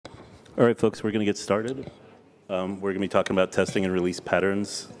All right, folks, we're going to get started. We're going to be talking about testing and release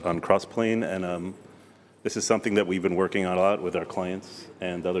patterns on Crossplane, and this is something that we've been working on a lot with our clients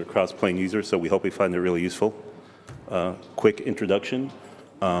and other Crossplane users, so we hope you find it really useful. Quick introduction.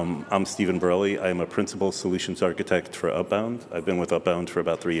 I'm Stephen Borrelli. I'm a Principal Solutions Architect for Upbound. I've been with Upbound for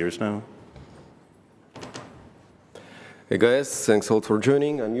about 3 years now. Hey guys, thanks a lot for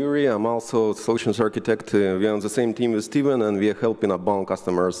joining. I'm Yury. I'm also a solutions architect. We're on the same team with Steven, and we are helping Upbound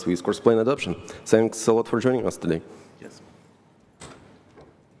customers with Crossplane adoption. Thanks a lot for joining us today. Yes.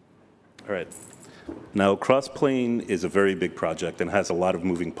 All right. Now, Crossplane is a very big project and has a lot of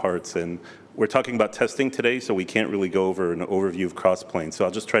moving parts. And we're talking about testing today, so we can't really go over an overview of Crossplane. So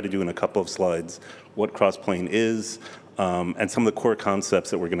I'll just try to do in a couple of slides what Crossplane is and some of the core concepts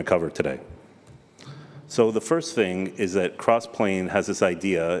that we're going to cover today. So the first thing is that Crossplane has this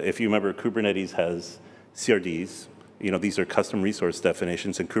idea. If you remember, Kubernetes has CRDs. You know, these are custom resource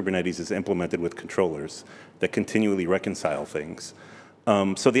definitions, and Kubernetes is implemented with controllers that continually reconcile things.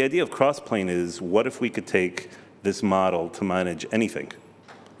 So the idea of Crossplane is, what if we could take this model to manage anything,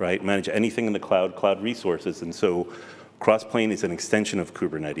 right? Manage anything in the cloud, cloud resources. And so Crossplane is an extension of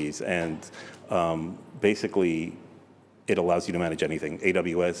Kubernetes, and basically it allows you to manage anything,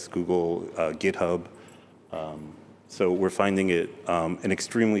 AWS, Google, GitHub. So we're finding it an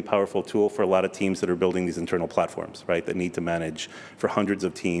extremely powerful tool for a lot of teams that are building these internal platforms, right, that need to manage for hundreds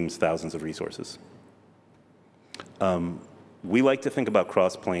of teams, thousands of resources. We like to think about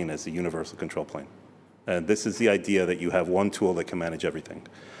Crossplane as a universal control plane. And this is the idea that you have one tool that can manage everything.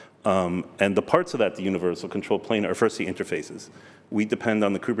 And the parts of that, the universal control plane, are first the interfaces. We depend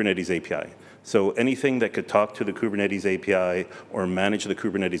on the Kubernetes API. So anything that could talk to the Kubernetes API or manage the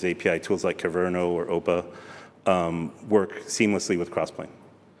Kubernetes API, tools like Caverno or OPA, work seamlessly with Crossplane.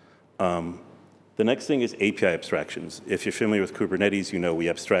 The next thing is API abstractions. If you're familiar with Kubernetes, you know we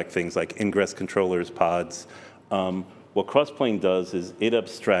abstract things like ingress controllers, pods. What Crossplane does is it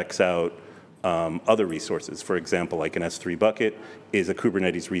abstracts out other resources. For example, like an S3 bucket is a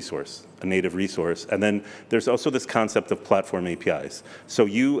Kubernetes resource, a native resource. And then there's also this concept of platform APIs. So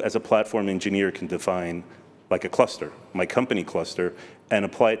you, as a platform engineer, can define like a cluster, my company cluster, and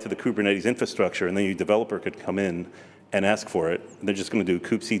apply it to the Kubernetes infrastructure. And then your developer could come in and ask for it. And they're just going to do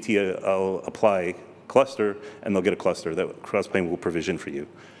kubectl apply cluster, and they'll get a cluster that Crossplane will provision for you.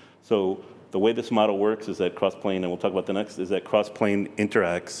 So the way this model works is that Crossplane, and we'll talk about the next, is that Crossplane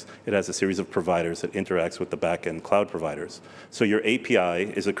interacts. It has a series of providers that interacts with the backend cloud providers. So your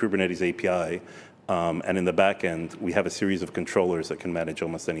API is a Kubernetes API, and in the backend, we have a series of controllers that can manage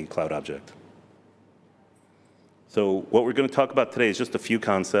almost any cloud object. So what we're going to talk about today is just a few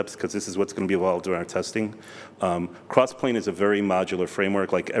concepts, because this is what's going to be evolved during our testing. Crossplane is a very modular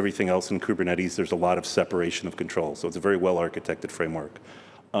framework. Like everything else in Kubernetes, there's a lot of separation of control. So it's a very well-architected framework.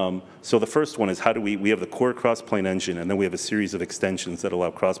 So the first one is how do we have the core Crossplane engine, and then we have a series of extensions that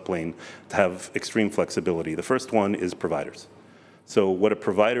allow Crossplane to have extreme flexibility. The first one is providers. So what a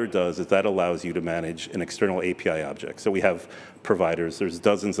provider does is that allows you to manage an external API object. So we have providers. There's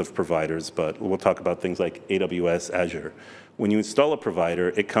dozens of providers, but we'll talk about things like AWS, Azure. When you install a provider,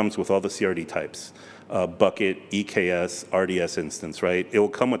 it comes with all the CRD types, bucket, EKS, RDS instance, right? It will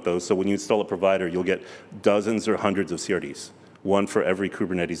come with those. So when you install a provider, you'll get dozens or hundreds of CRDs, one for every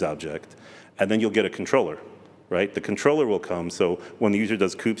Kubernetes object. And then you'll get a controller, right? The controller will come. So when the user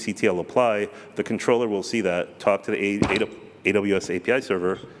does kubectl apply, the controller will see that, talk to the AWS API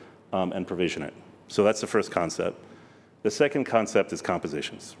server, and provision it. So that's the first concept. The second concept is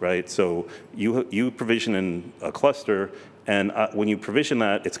compositions, right? So you provision in a cluster, and when you provision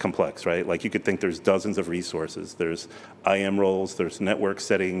that, it's complex, right? Like you could think there's dozens of resources. There's IAM roles, there's network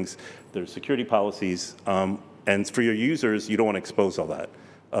settings, there's security policies. And for your users, you don't want to expose all that.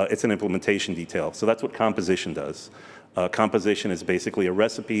 It's an implementation detail. So that's what composition does. Composition is basically a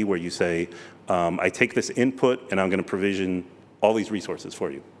recipe where you say, I take this input, and I'm going to provision all these resources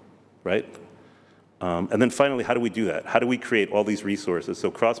for you, right? And then finally, how do we do that? How do we create all these resources?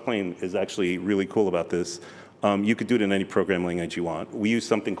 So Crossplane is actually really cool about this. You could do it in any programming language you want. We use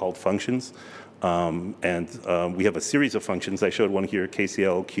something called functions. We have a series of functions. I showed one here,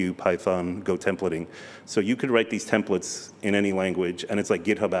 KCL, Q, Python, Go templating. So you could write these templates in any language, and it's like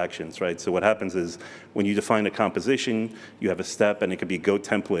GitHub Actions, right? So what happens is when you define a composition, you have a step, and it could be Go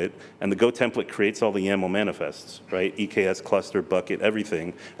template, and the Go template creates all the YAML manifests, right? EKS, cluster, bucket,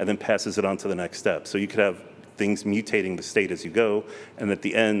 everything, and then passes it on to the next step. So you could have things mutating the state as you go, and at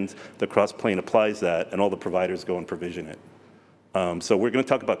the end, the Crossplane applies that, and all the providers go and provision it. So we're going to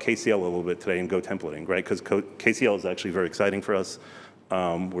talk about KCL a little bit today and Go templating, right? Because KCL is actually very exciting for us.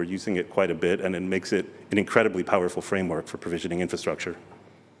 We're using it quite a bit, and it makes it an incredibly powerful framework for provisioning infrastructure.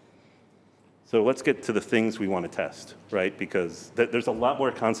 So let's get to the things we want to test, right? Because there's a lot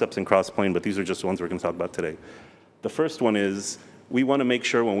more concepts in Crossplane, but these are just the ones we're going to talk about today. The first one is we want to make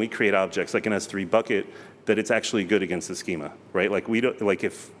sure when we create objects, like an S3 bucket, that it's actually good against the schema, right? Like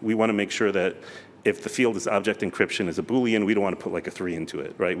if we want to make sure that if the field is object encryption is a Boolean, we don't want to put like a 3 into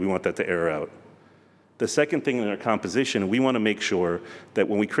it, right? We want that to error out. The second thing in our composition, we want to make sure that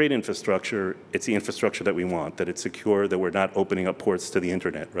when we create infrastructure, it's the infrastructure that we want, that it's secure, that we're not opening up ports to the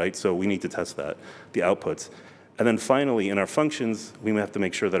internet, right? So we need to test that, the outputs. And then finally, in our functions, we have to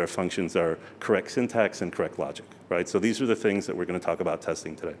make sure that our functions are correct syntax and correct logic, right? So these are the things that we're going to talk about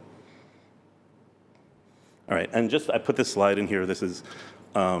testing today. All right, and I put this slide in here. This is,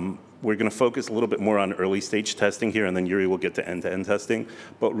 we're going to focus a little bit more on early stage testing here, and then Yury will get to end-to-end testing.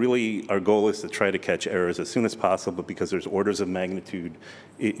 But really, our goal is to try to catch errors as soon as possible because there's orders of magnitude.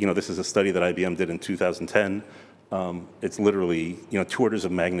 This is a study that IBM did in 2010. It's literally 2 orders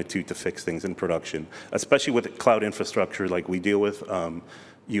of magnitude to fix things in production, especially with cloud infrastructure like we deal with.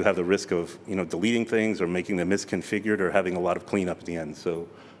 You have the risk of deleting things or making them misconfigured or having a lot of cleanup at the end. So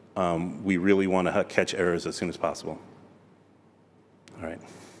we really want to catch errors as soon as possible. All right.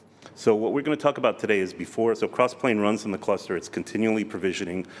 So what we're going to talk about today is so Crossplane runs in the cluster. It's continually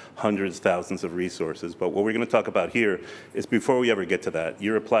provisioning hundreds, thousands of resources. But what we're going to talk about here is before we ever get to that,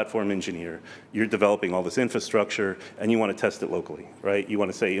 you're a platform engineer. You're developing all this infrastructure, and you want to test it locally, right? You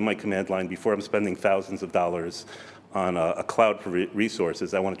want to say, in my command line, before I'm spending thousands of dollars on a cloud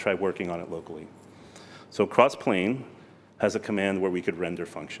resources, I want to try working on it locally. So Crossplane has a command where we could render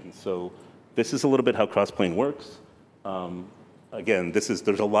functions. So this is a little bit how Crossplane works. Again,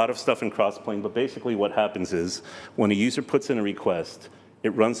 there's a lot of stuff in Crossplane, but basically what happens is when a user puts in a request,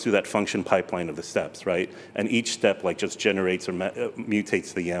 it runs through that function pipeline of the steps, right? And each step just generates or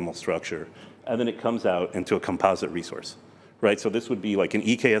mutates the YAML structure. And then it comes out into a composite resource, right? So this would be like an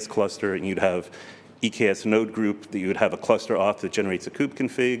EKS cluster, and you'd have EKS node group, that you would have a cluster auth that generates a kube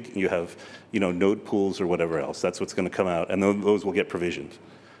config. You have node pools or whatever else. That's what's going to come out, and those will get provisioned.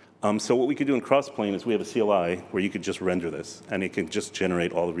 So what we could do in Crossplane is we have a CLI where you could just render this, and it can just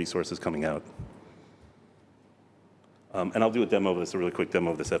generate all the resources coming out. And I'll do a demo of this, a really quick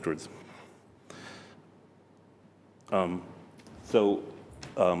demo of this afterwards.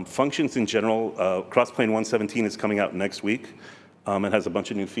 Functions in general, Crossplane 1.17 is coming out next week. It has a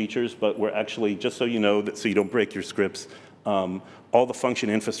bunch of new features, but we're actually, just so you know, so you don't break your scripts, all the function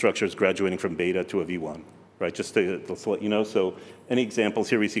infrastructure is graduating from beta to a V1. Right, just to let you know. So any examples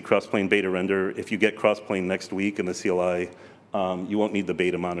here, we see Crossplane beta render. If you get Crossplane next week in the CLI, you won't need the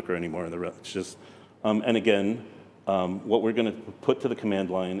beta moniker anymore in the rest. It's just, and again, what we're going to put to the command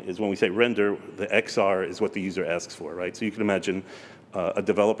line is when we say render, the XR is what the user asks for, right? So you can imagine a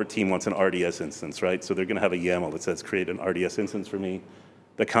developer team wants an RDS instance, right? So they're going to have a YAML that says create an RDS instance for me.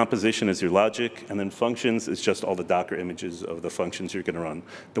 The composition is your logic, and then functions is just all the Docker images of the functions you're going to run.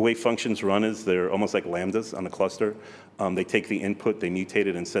 The way functions run is they're almost like lambdas on a cluster. They take the input, they mutate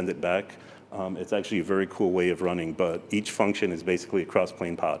it, and send it back. It's actually a very cool way of running, but each function is basically a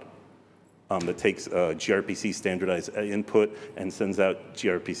Crossplane pod that takes gRPC standardized input and sends out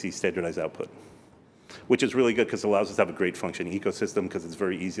gRPC standardized output, which is really good because it allows us to have a great function ecosystem because it's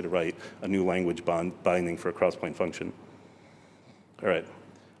very easy to write a new language binding for a Crossplane function. All right.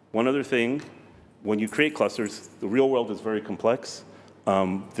 One other thing, when you create clusters, the real world is very complex.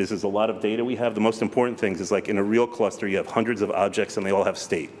 This is a lot of data we have. The most important things is like in a real cluster, you have hundreds of objects and they all have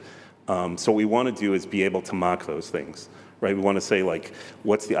state. So what we want to do is be able to mock those things, right? We want to say like,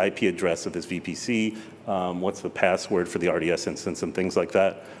 what's the IP address of this VPC? What's the password for the RDS instance and things like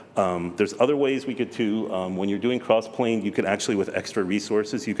that. There's other ways we could too. When you're doing Crossplane, you could actually, with extra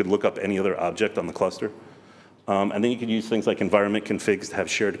resources, you could look up any other object on the cluster. And then you could use things like environment configs to have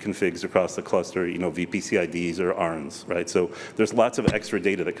shared configs across the cluster, VPC IDs or ARNs, right? So there's lots of extra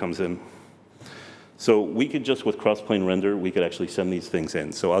data that comes in. So we could just, with Crossplane render, we could actually send these things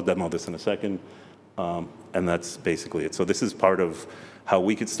in. So I'll demo this in a second, and that's basically it. So this is part of how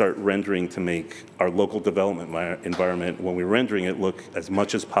we could start rendering to make our local development environment, when we're rendering it, look as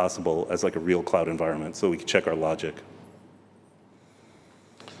much as possible as like a real cloud environment, so we can check our logic.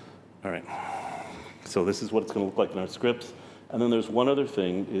 All right. So this is what it's going to look like in our scripts. And then there's one other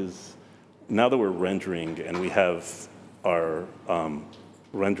thing is, now that we're rendering and we have our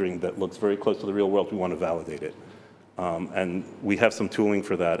rendering that looks very close to the real world, we want to validate it. And we have some tooling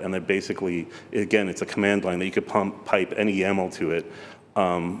for that. And then basically, again, it's a command line that you could pipe any YAML to it,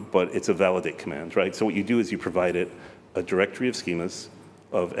 but it's a validate command, right? So what you do is you provide it a directory of schemas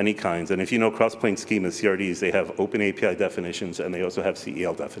of any kinds. And if you know Crossplane schemas, CRDs, they have open API definitions, and they also have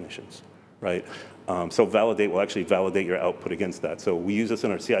CEL definitions. right? So validate will actually validate your output against that. So we use this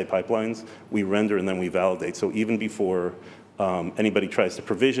in our CI pipelines. We render and then we validate. So even before anybody tries to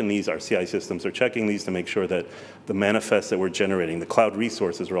provision these, our CI systems are checking these to make sure that the manifests that we're generating, the cloud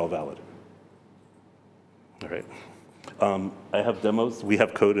resources, are all valid. All right. I have demos. We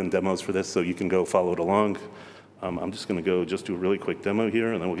have code and demos for this, so you can go follow it along. I'm just going to go just do a really quick demo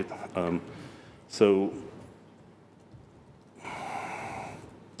here, and then we'll get.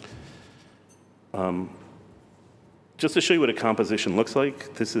 Just to show you what a composition looks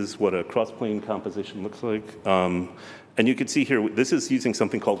like, this is what a cross-plane composition looks like. And you can see here, this is using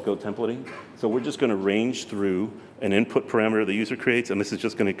something called Go templating. So we're just going to range through an input parameter the user creates, and this is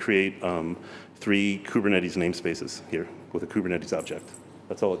just going to create 3 Kubernetes namespaces here with a Kubernetes object.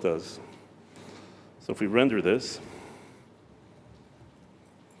 That's all it does. So if we render this,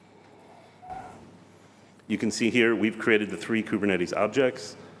 you can see here we've created the 3 Kubernetes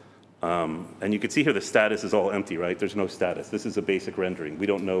objects. And you can see here the status is all empty, right? There's no status. This is a basic rendering. We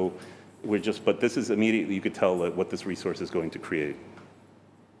don't know, but this is immediately, you could tell what this resource is going to create.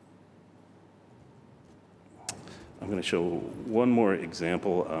 I'm going to show one more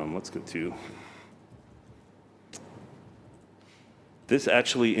example. Let's go to. This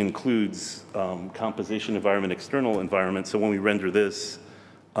actually includes composition environment, external environment. So when we render this,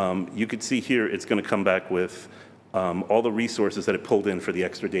 you could see here it's going to come back with all the resources that it pulled in for the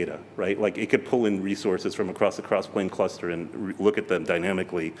extra data, right? Like it could pull in resources from across the cross-plane cluster and look at them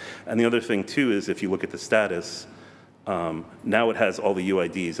dynamically. And the other thing too is if you look at the status, now it has all the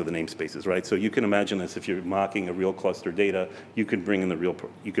UIDs of the namespaces, right? So you can imagine this if you're mocking a real cluster data, you could bring in the real,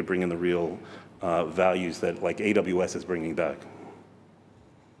 values that like AWS is bringing back.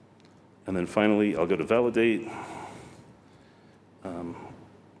 And then finally, I'll go to validate.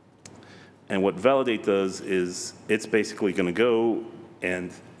 And what validate does is it's basically going to go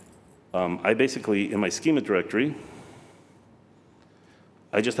and I basically, in my schema directory,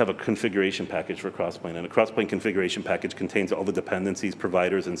 I just have a configuration package for Crossplane. And a Crossplane configuration package contains all the dependencies,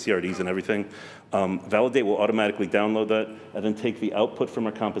 providers, and CRDs and everything. Validate will automatically download that and then take the output from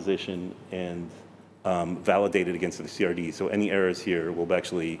our composition and validate it against the CRD. So any errors here will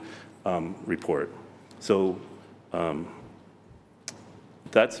actually report. So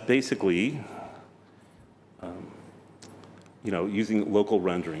that's basically using local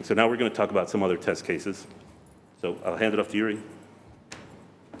rendering. So now we're going to talk about some other test cases. So I'll hand it off to Yury.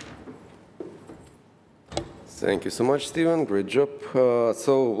 Thank you so much, Steven. Great job.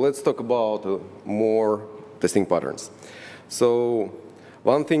 So let's talk about more testing patterns. So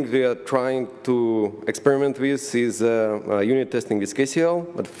one thing we are trying to experiment with is unit testing with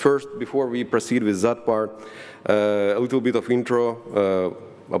KCL. But first, before we proceed with that part, a little bit of intro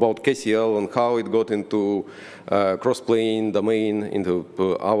about KCL and how it got into cross-plane domain, into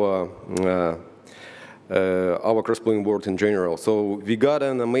our cross-plane world in general. So we got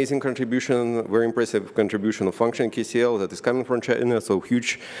an amazing contribution, very impressive contribution of function KCL that is coming from China. So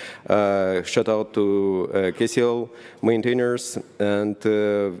huge shout out to KCL maintainers. And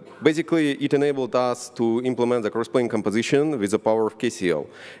basically, it enabled us to implement the cross-plane composition with the power of KCL.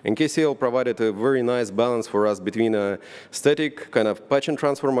 And KCL provided a very nice balance for us between a static kind of patch and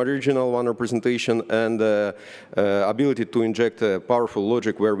transform original one representation and ability to inject powerful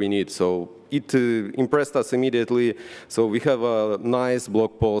logic where we need. So it impressed us immediately. So we have a nice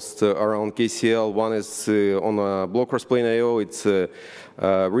blog post around KCL. One is on blog Crossplane.io. It's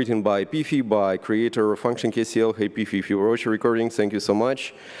written by Pifi, by creator of function KCL. Hey Pifi, if you watch the recording, thank you so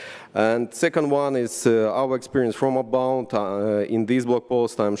much. And second one is our experience from Upbound. In this blog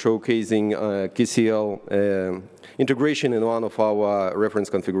post, I'm showcasing KCL integration in one of our reference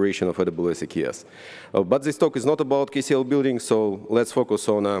configuration of AWS EKS. But this talk is not about KCL building, so let's focus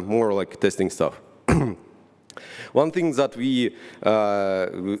on more like testing stuff. One thing that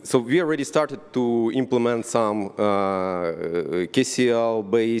so we already started to implement some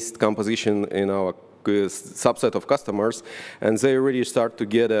KCL-based composition in our subset of customers, and they already start to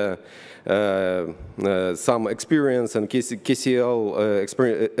get some experience and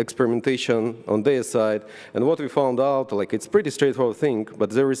KCL experimentation on their side. And what we found out, like it's pretty straightforward thing,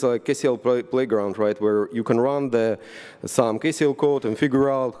 but there is a KCL playground, right, where you can run some KCL code and figure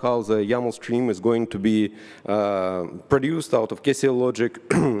out how the YAML stream is going to be produced out of KCL logic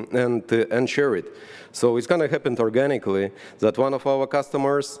and share it. So it's going to happen organically that one of our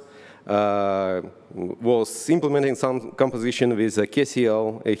customers was implementing some composition with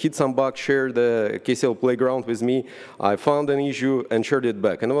KCL, hit some bug, shared the KCL playground with me. I found an issue and shared it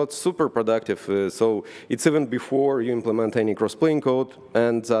back. And it was super productive. So it's even before you implement any cross-plane code.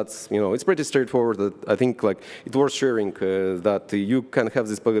 And that's, it's pretty straightforward. That I think like it was sharing that you can have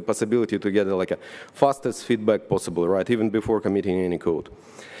this possibility to get like a fastest feedback possible, right? Even before committing any code.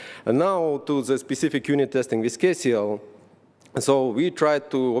 And now to the specific unit testing with KCL. So we tried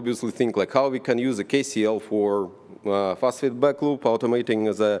to obviously think like how we can use a KCL for fast feedback loop,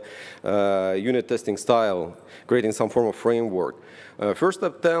 automating the unit testing style, creating some form of framework. First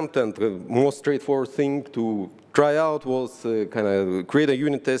attempt and the most straightforward thing to try out was kind of create a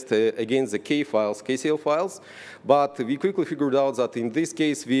unit test against the KCL files. But we quickly figured out that in this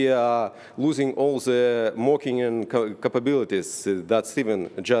case, we are losing all the mocking and capabilities that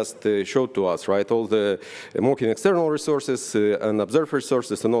Steven just showed to us, right? All the mocking external resources and observer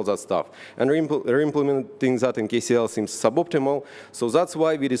resources and all that stuff. And re-implementing that in KCL seems suboptimal. So that's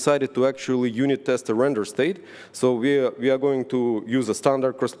why we decided to actually unit test the render state. So we are going to use a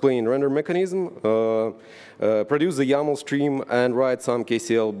standard cross-plane render mechanism, produce the YAML stream, and write some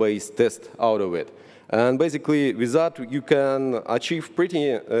KCL-based test out of it. And basically, with that, you can achieve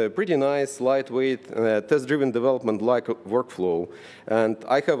pretty nice, lightweight, test-driven development-like workflow. And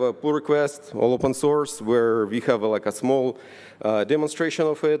I have a pull request, all open source, where we have like a small demonstration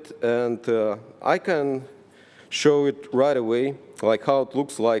of it. And I can show it right away, like how it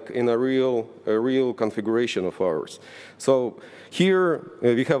looks like in a real configuration of ours. So here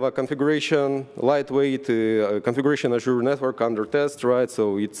we have a configuration, lightweight configuration Azure network under test, right?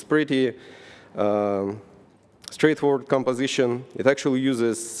 So it's pretty straightforward composition. It actually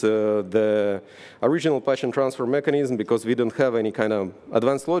uses the original patch and transfer mechanism because we don't have any kind of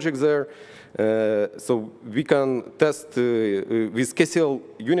advanced logic there. So we can test, with KCL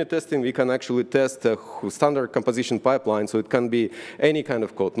unit testing, we can actually test a standard composition pipeline. So it can be any kind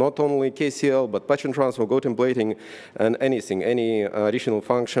of code, not only KCL, but patch and transfer, Go templating, and anything, any additional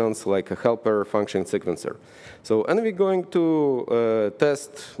functions like a helper function sequencer. So, and we're going to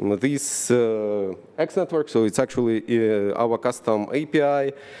test this X network. So it's actually our custom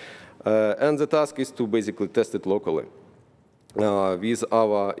API. And the task is to basically test it locally with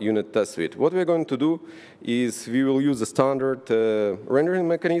our unit test suite. What we're going to do is we will use a standard rendering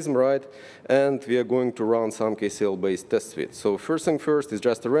mechanism, right? And we are going to run some KCL-based test suite. So first thing first is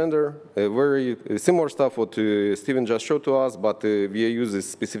just a render, very similar stuff what Steven just showed to us, but we use this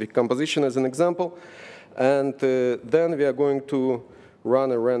specific composition as an example. And then we are going to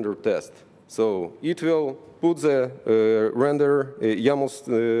run a render test. So it will put the render YAMLs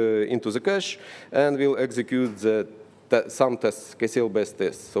into the cache, and will execute some tests, KCL-based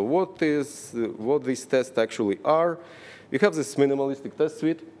tests. So what these tests actually are? We have this minimalistic test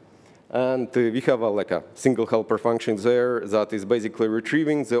suite, and we have like a single helper function there that is basically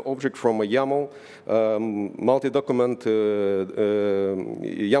retrieving the object from a YAML, multi-document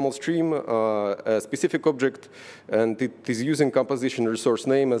YAML stream, a specific object, and it is using composition resource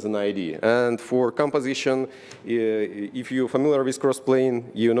name as an ID. And for composition, if you're familiar with Crossplane,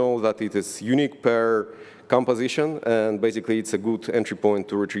 you know that it is unique per composition, and basically it's a good entry point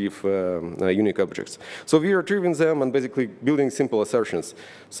to retrieve unique objects. So we are retrieving them and basically building simple assertions.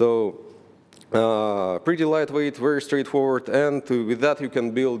 So pretty lightweight, very straightforward, and with that you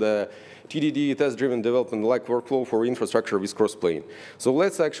can build a TDD, test-driven development-like workflow for infrastructure with Crossplane. So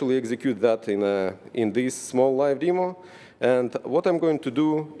let's actually execute that in this small live demo. And what I'm going to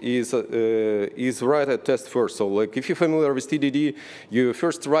do is write a test first. So like if you're familiar with TDD, you're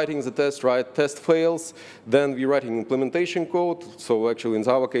first writing the test, right? Test fails, then we're writing implementation code. So actually in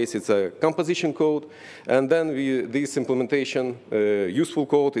our case, it's a composition code. And then this implementation useful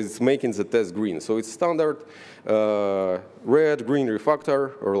code is making the test green. So it's standard red, green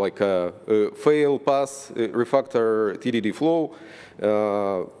refactor, or like a fail, pass, refactor TDD flow.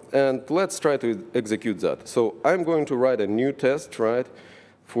 And let's try to execute that. So I'm going to write a new test, right?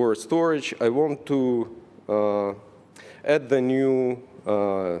 For storage, I want to add the new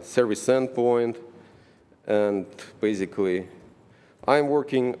service endpoint. And basically, I'm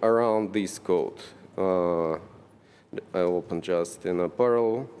working around this code. I open just in a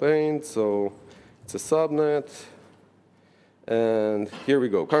parallel pane. So it's a subnet. And here we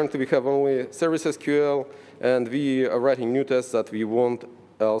go. Currently, we have only service SQL. And we are writing new tests that we want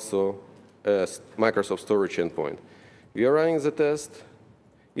also a Microsoft storage endpoint. We are running the test.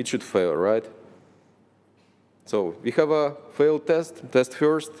 It should fail, right? So we have a failed test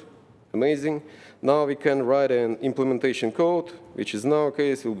first, Amazing. Now we can write an implementation code, which is in our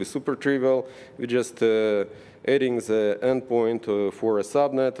case will be super trivial. We just adding the endpoint for a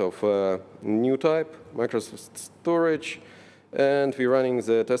subnet of a new type, Microsoft Storage, and we're running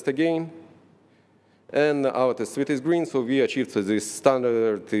the test again. And our test suite is green, so we achieved this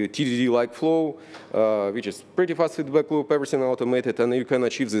standard TDD-like flow, which is pretty fast feedback loop, everything automated, and you can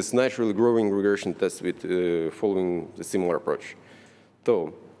achieve this naturally growing regression test suite following the similar approach.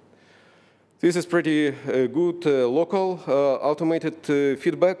 So this is pretty good local automated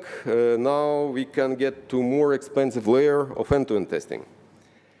feedback. Now we can get to more expensive layer of end-to-end testing.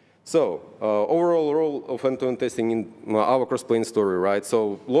 So overall role of end-to-end testing in our Crossplane story, right?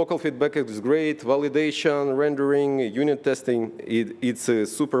 So local feedback is great, validation, rendering, unit testing, it's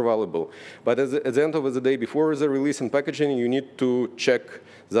super valuable. But at the end of the day, before the release and packaging, you need to check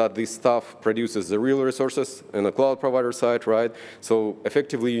that this stuff produces the real resources in a cloud provider side, right? So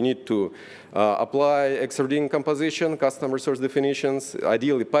effectively, you need to apply XRD composition, custom resource definitions,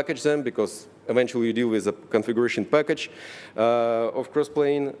 ideally package them, because eventually you deal with a configuration package of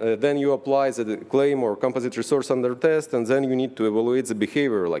Crossplane. Then you apply the claim or composite resource under test, and then you need to evaluate the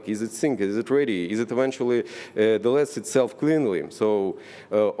behavior, like is it synced, is it ready, is it eventually deletes itself cleanly. So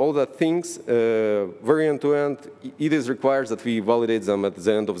all that things, very end-to-end, it is required that we validate them at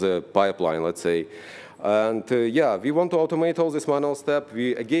the end of the pipeline, let's say. And yeah, we want to automate all this manual step.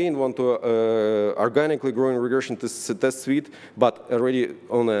 We again want to organically growing regression test suite, but already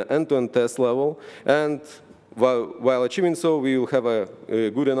on an end-to-end test level. And while achieving so, we will have a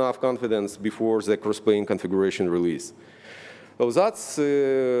good enough confidence before the Crossplane configuration release. So that's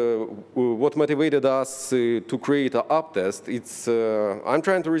what motivated us to create an up test. It's I'm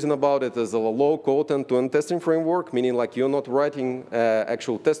trying to reason about it as a low-code end-to-end testing framework, meaning like you're not writing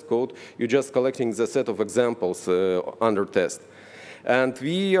actual test code, you're just collecting the set of examples under test. And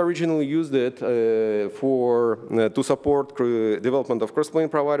we originally used it to support development of Crossplane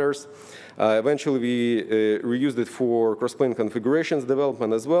providers. Eventually, we reused it for Crossplane configurations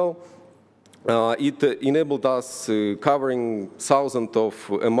development as well. It enabled us covering thousands of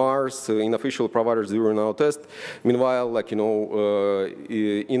MRs in official providers during our test. Meanwhile, like, you know,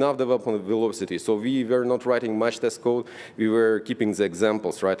 enough development velocity. So we were not writing much test code. We were keeping the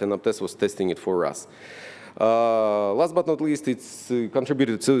examples, right? And Uptest was testing it for us. Last but not least, it's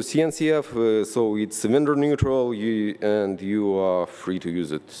contributed to CNCF, so it's vendor neutral, and you are free to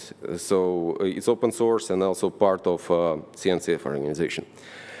use it. So it's open source and also part of CNCF organization.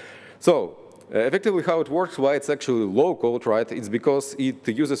 So effectively how it works, why it's actually low code, right? It's because it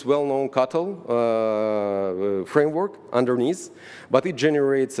uses well-known COTL framework underneath, but it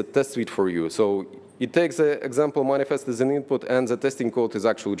generates a test suite for you. So it takes the example manifest as an input, and the testing code is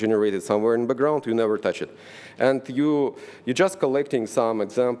actually generated somewhere in the background. You never touch it. And you're just collecting some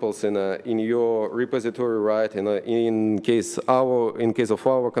examples in your repository, right? In case of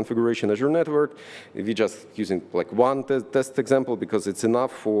our configuration Azure network, we just using like one test example because it's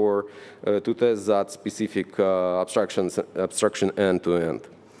enough for to test that specific abstraction end to end.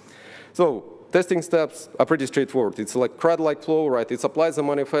 So testing steps are pretty straightforward. It's like CRUD-like flow, right? It applies the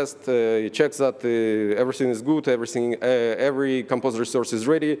manifest, it checks that everything is good, every compose resource is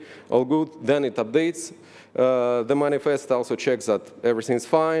ready, all good. Then it updates the manifest, also checks that everything is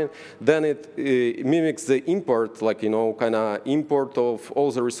fine. Then it mimics the import, like, you know, kind of import of all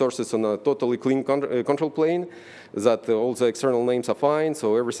the resources on a totally clean control plane, that all the external names are fine,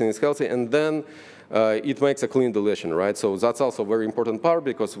 so everything is healthy. And then it makes a clean deletion, right? So that's also a very important part,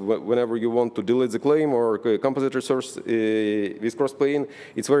 because whenever you want to delete the claim or composite resource with Crossplane,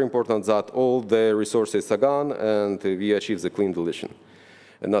 it's very important that all the resources are gone and we achieve the clean deletion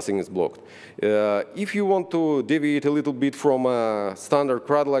and nothing is blocked. If you want to deviate a little bit from a standard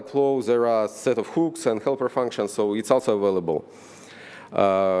CRUD-like flow, there are a set of hooks and helper functions, so it's also available.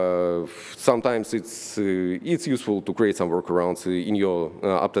 Sometimes it's useful to create some workarounds in your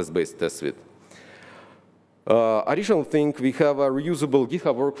Uptest-based test suite. Additional thing, we have a reusable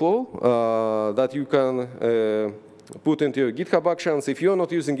GitHub workflow that you can put into your GitHub Actions. If you're not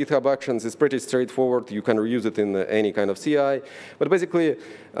using GitHub Actions, it's pretty straightforward. You can reuse it in any kind of CI. But basically,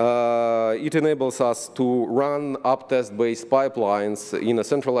 it enables us to run Uptest-based pipelines in a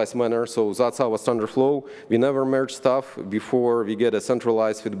centralized manner. So that's our standard flow. We never merge stuff before we get a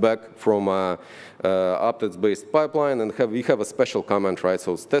centralized feedback from Uptest-based pipeline. And we have a special comment, right?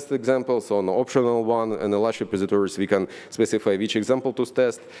 So test examples on optional one, and the large repositories, we can specify which example to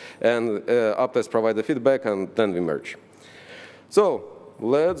test. And Uptest provide the feedback, and then we merge. So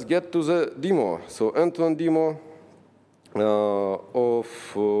let's get to the demo. So end-to-end demo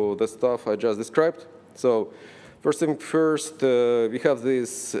of the stuff I just described. So First thing first, we have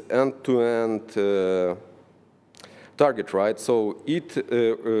this end-to-end target, right? So it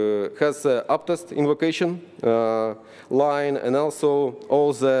has a uptest invocation line and also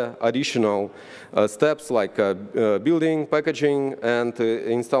all the additional steps like building, packaging, and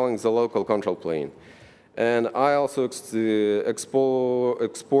installing the local control plane. And I also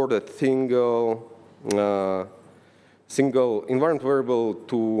export a single environment variable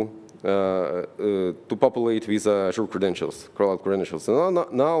to populate with Azure credentials, cloud credentials. So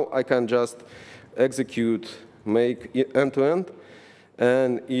now I can just execute, make it end-to-end,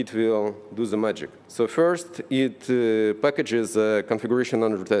 and it will do the magic. So first, it packages configuration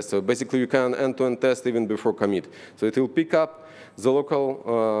under test. So basically, you can end-to-end test even before commit. So it will pick up the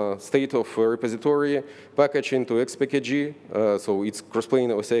local state of repository, package into xpkg, so it's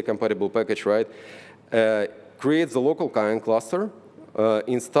Crossplane OSA compatible package, right? Creates the local client cluster,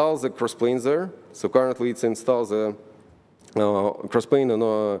 installs the Crossplane there. So currently, it installs the Crossplane and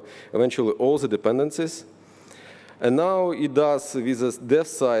eventually all the dependencies. And now it does with this dev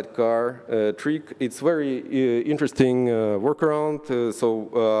sidecar trick. It's very interesting workaround.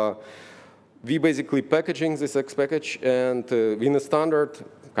 We basically packaging this X package, and in a standard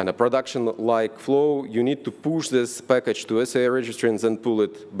kind of production-like flow, you need to push this package to SA registry and then pull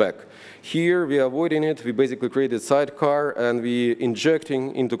it back. Here, we are avoiding it. We basically created sidecar, and we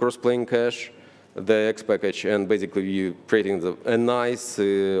injecting into Crossplane cache the X package, and basically we creating a nice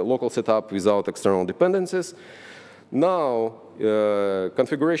local setup without external dependencies. Now,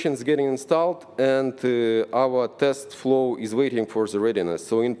 configuration is getting installed, and our test flow is waiting for the readiness.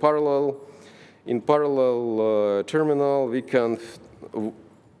 So in parallel terminal, we can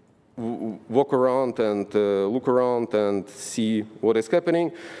walk around and look around and see what is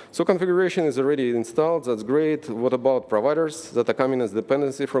happening. So configuration is already installed. That's great. What about providers that are coming as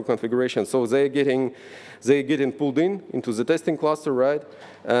dependency from configuration? So they're getting pulled into the testing cluster, right?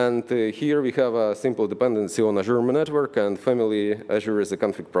 And here we have a simple dependency on Azure network and family Azure is a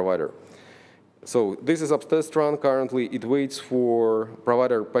config provider. So this is uptest run currently. It waits for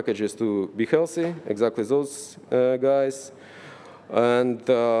provider packages to be healthy, exactly those guys. And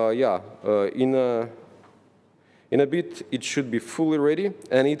in a bit, it should be fully ready,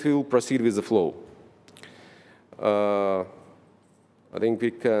 and it will proceed with the flow. I think we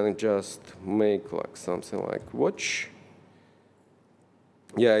can just make like something like watch.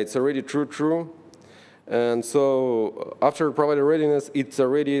 Yeah, it's already true. And so after provider readiness, it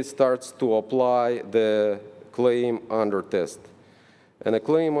already starts to apply the claim under test. And a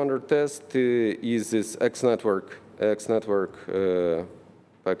claim under test is this X network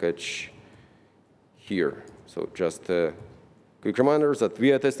package here. So just quick reminders that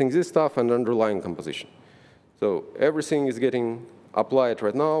we are testing this stuff and underlying composition. So everything is getting applied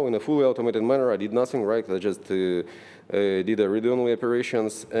right now in a fully automated manner. I did nothing, right? I just did a read-only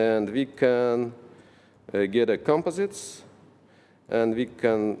operations, and we can get a composites, and we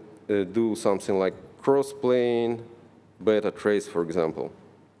can do something like cross-plane beta trace, for example.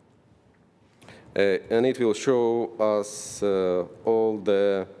 And it will show us all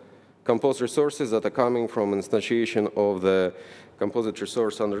the compose resources that are coming from instantiation of the composite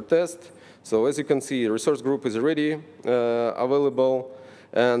resource under test. So as you can see, the resource group is already available,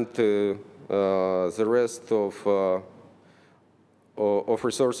 and the rest of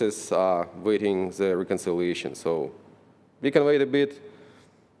resources are waiting the reconciliation. So we can wait a bit.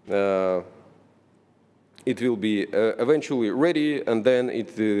 It will be eventually ready, and then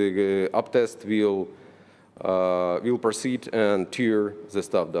uptest will proceed and tear the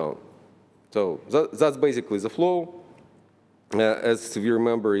stuff down. So that's basically the flow. As we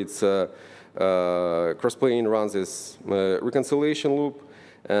remember, it's Crossplane runs this reconciliation loop,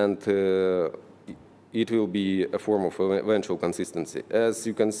 and it will be a form of eventual consistency. As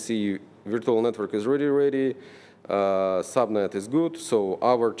you can see, virtual network is ready. Subnet is good, so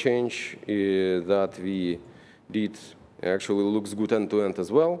our change that we did actually looks good end-to-end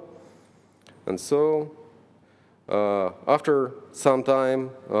as well. And so after some time,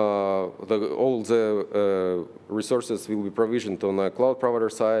 all the resources will be provisioned on the cloud provider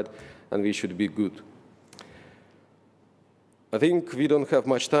side, and we should be good. I think we don't have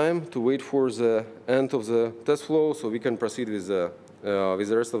much time to wait for the end of the test flow, so we can proceed with the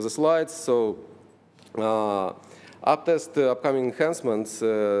rest of the slides. So uptest upcoming enhancements.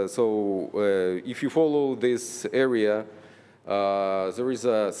 If you follow this area, There is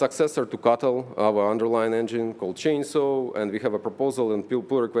a successor to Cattle, our underlying engine called Chainsaw, and we have a proposal and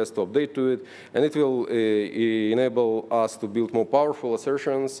pull request to update to it, and it will enable us to build more powerful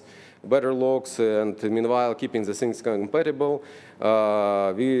assertions, better logs, and meanwhile keeping the things compatible.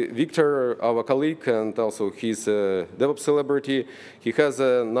 Victor, our colleague, and also his DevOps celebrity, he has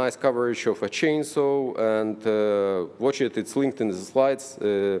a nice coverage of a Chainsaw, and watch it, it's linked in the slides.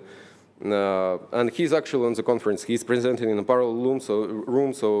 And he's actually on the conference. He's presenting in a parallel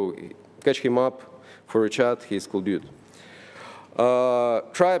room, so catch him up for a chat. He's cool dude.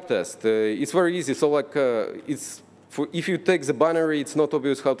 Tribe test. It's very easy. So like, if you take the binary, it's not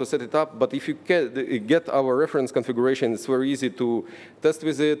obvious how to set it up. But if you get our reference configuration, it's very easy to test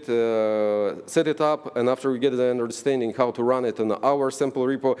with it, set it up, and after we get the understanding how to run it in our sample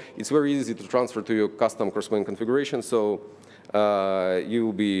repo, it's very easy to transfer to your custom Crossplane configuration. So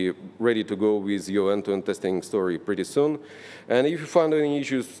you'll be ready to go with your end-to-end testing story pretty soon. And if you find any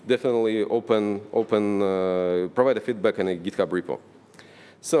issues, definitely provide a feedback in a GitHub repo.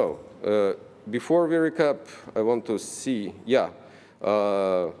 So before we recap, I want to see,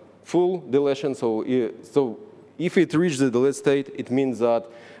 full deletion. So if it reached the delete state, it means that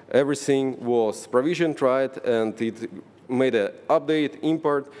everything was provisioned right, and it made an update,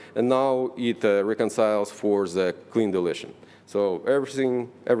 import, and now it reconciles for the clean deletion. So everything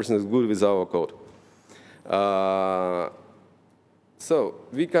is good with our code. So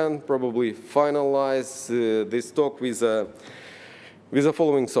we can probably finalize this talk with the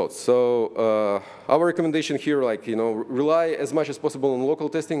following thoughts. So our recommendation here, rely as much as possible on local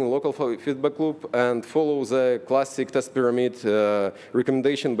testing and local feedback loop, and follow the classic test pyramid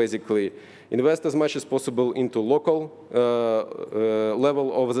recommendation. Basically, invest as much as possible into local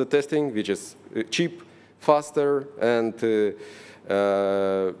level of the testing, which is cheap, faster, and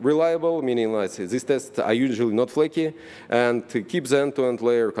reliable, meaning these tests are usually not flaky, and keep the end-to-end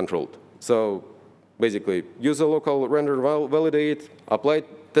layer controlled. So basically, use a local render validate, apply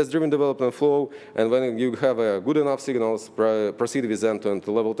test-driven development flow, and when you have good enough signals, proceed with end-to-end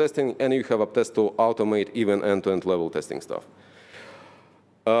level testing, and you have a test to automate even end-to-end level testing stuff.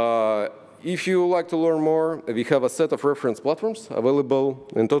 If you like to learn more, we have a set of reference platforms available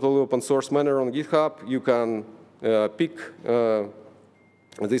in totally open source manner on GitHub. You can pick.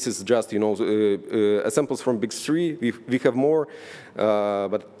 This is just samples from Big 3. We have more,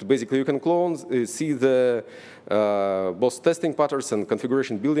 but basically you can clone, see the both testing patterns and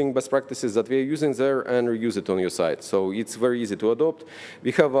configuration building best practices that we are using there, and reuse it on your site. So it's very easy to adopt.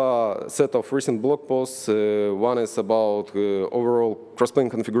 We have a set of recent blog posts. One is about overall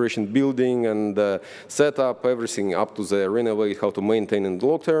Crossplane configuration building and setup, everything up to the renovate, how to maintain in the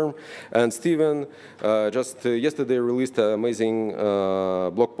long term. And Steven just yesterday released an amazing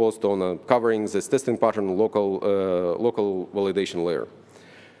blog post on covering this testing pattern local validation layer.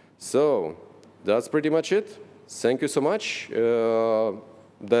 So that's pretty much it. Thank you so much. All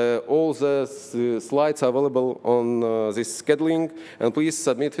the slides are available on this scheduling, and please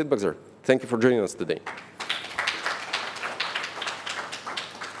submit feedback there. Thank you for joining us today.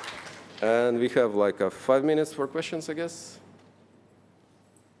 And we have 5 minutes for questions, I guess.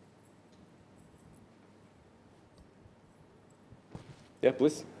 Yeah,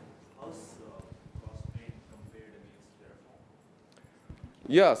 please.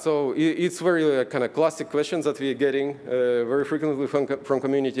 Yeah, so it's very kind of classic questions that we're getting very frequently from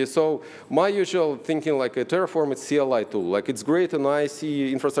community. So my usual thinking, a Terraform, it's CLI tool. It's great and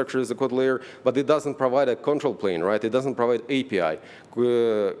IC infrastructure as a code layer, but it doesn't provide a control plane, right? It doesn't provide API.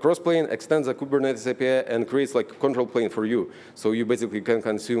 Crossplane extends a Kubernetes API and creates a control plane for you. So you basically can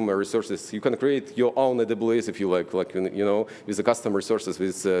consume resources. You can create your own AWS if you like with the custom resources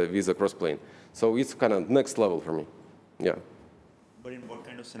with a Crossplane. So it's kind of next level for me. Yeah. But in what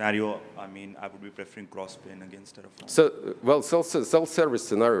kind of scenario, I would be preferring Crossplane against Terraform? So, well, self-service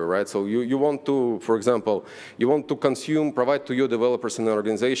scenario, right? So you want to, for example, you want to provide to your developers in an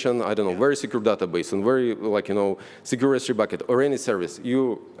organization, I don't know, very secure database and very, secure S3 bucket or any service.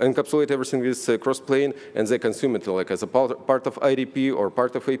 You encapsulate everything with Crossplane, and they consume it as a part of IDP or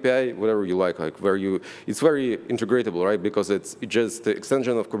part of API, whatever you like it's very integratable, right? Because it's just the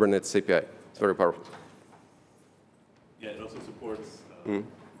extension of Kubernetes API. It's very powerful. Yeah, it also supports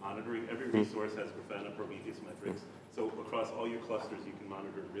monitoring. Every resource has Grafana Prometheus metrics. So across all your clusters, you can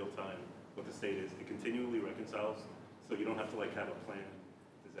monitor in real time what the state is. It continually reconciles, so you don't have to have a planned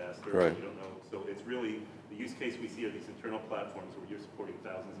disaster. Right. You don't know. So it's really, the use case we see are these internal platforms where you're supporting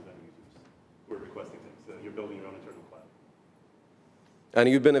thousands of end users who are requesting things. So you're building your own internal cloud. And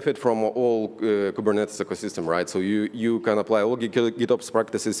you benefit from all Kubernetes ecosystem, right? So you can apply all GitOps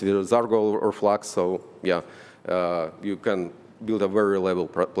practices with Zargo or Flux. So yeah, you can build a very reliable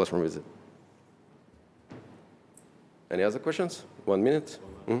platform with it. Any other questions? 1 minute.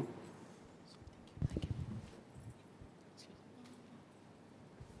 Mm-hmm.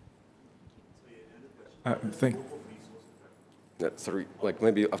 Sorry, like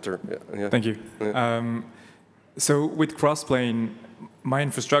maybe after. Yeah. Thank you. Yeah. So with Crossplane, my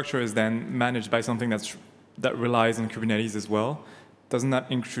infrastructure is then managed by something that relies on Kubernetes as well. Doesn't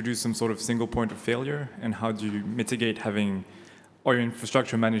that introduce some sort of single point of failure? And how do you mitigate having all your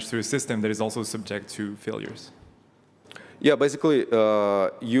infrastructure managed through a system that is also subject to failures? Yeah, basically,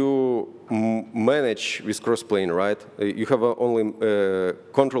 you manage with Crossplane, right? You have only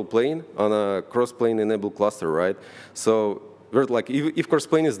control plane on a Crossplane-enabled cluster, right? So, like, if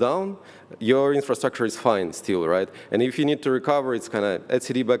Crossplane is down, your infrastructure is fine still, right? And if you need to recover, it's kind of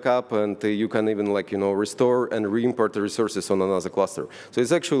etcd backup, and you can even, like, restore and re-import the resources on another cluster. So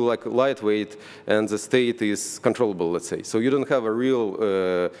it's actually like lightweight, and the state is controllable, let's say. So you don't have a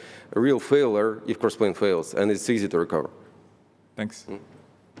real failure if Crossplane fails, and it's easy to recover. Thanks.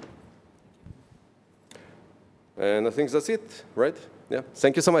 And I think that's it, right? Yeah.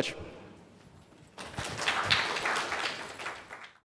 Thank you so much.